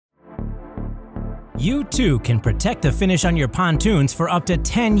You too can protect the finish on your pontoons for up to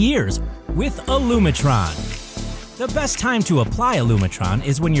 10 years with Alumetron. The best time to apply Alumetron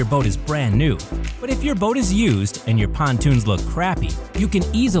is when your boat is brand new. But if your boat is used and your pontoons look crappy, you can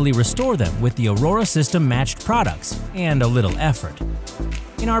easily restore them with the Aurora System Matched products and a little effort.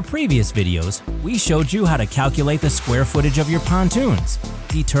 In our previous videos, we showed you how to calculate the square footage of your pontoons,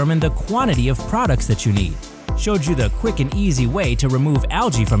 determine the quantity of products that you need, showed you the quick and easy way to remove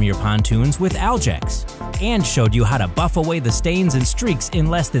algae from your pontoons with Algex, and showed you how to buff away the stains and streaks in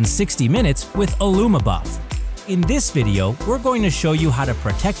less than 60 minutes with AlumaBuff. In this video, we're going to show you how to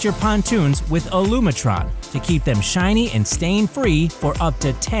protect your pontoons with Alumetron to keep them shiny and stain-free for up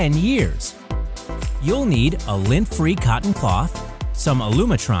to 10 years. You'll need a lint-free cotton cloth, some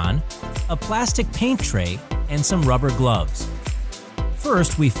Alumetron, a plastic paint tray, and some rubber gloves.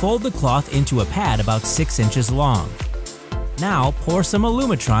 First, we fold the cloth into a pad about 6 inches long. Now, pour some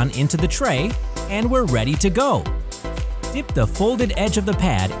Alumetron into the tray, and we're ready to go. Dip the folded edge of the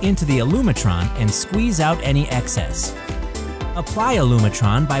pad into the Alumetron and squeeze out any excess. Apply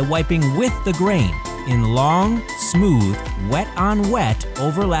Alumetron by wiping with the grain in long, smooth, wet-on-wet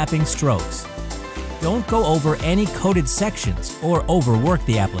overlapping strokes. Don't go over any coated sections or overwork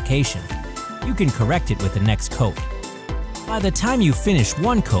the application. You can correct it with the next coat. By the time you finish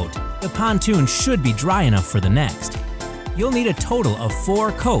one coat, the pontoon should be dry enough for the next. You'll need a total of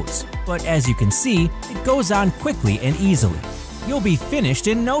 4 coats, but as you can see, it goes on quickly and easily. You'll be finished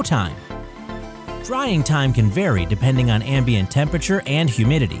in no time. Drying time can vary depending on ambient temperature and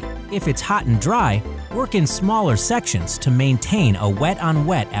humidity. If it's hot and dry, work in smaller sections to maintain a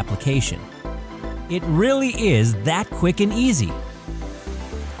wet-on-wet application. It really is that quick and easy.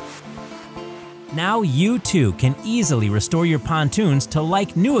 Now you too can easily restore your pontoons to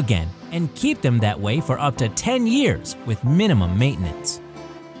like new again and keep them that way for up to 10 years with minimum maintenance.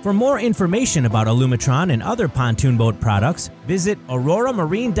 For more information about Alumetron and other pontoon boat products, visit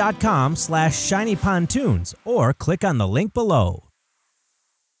auroramarine.com/shinypontoons or click on the link below.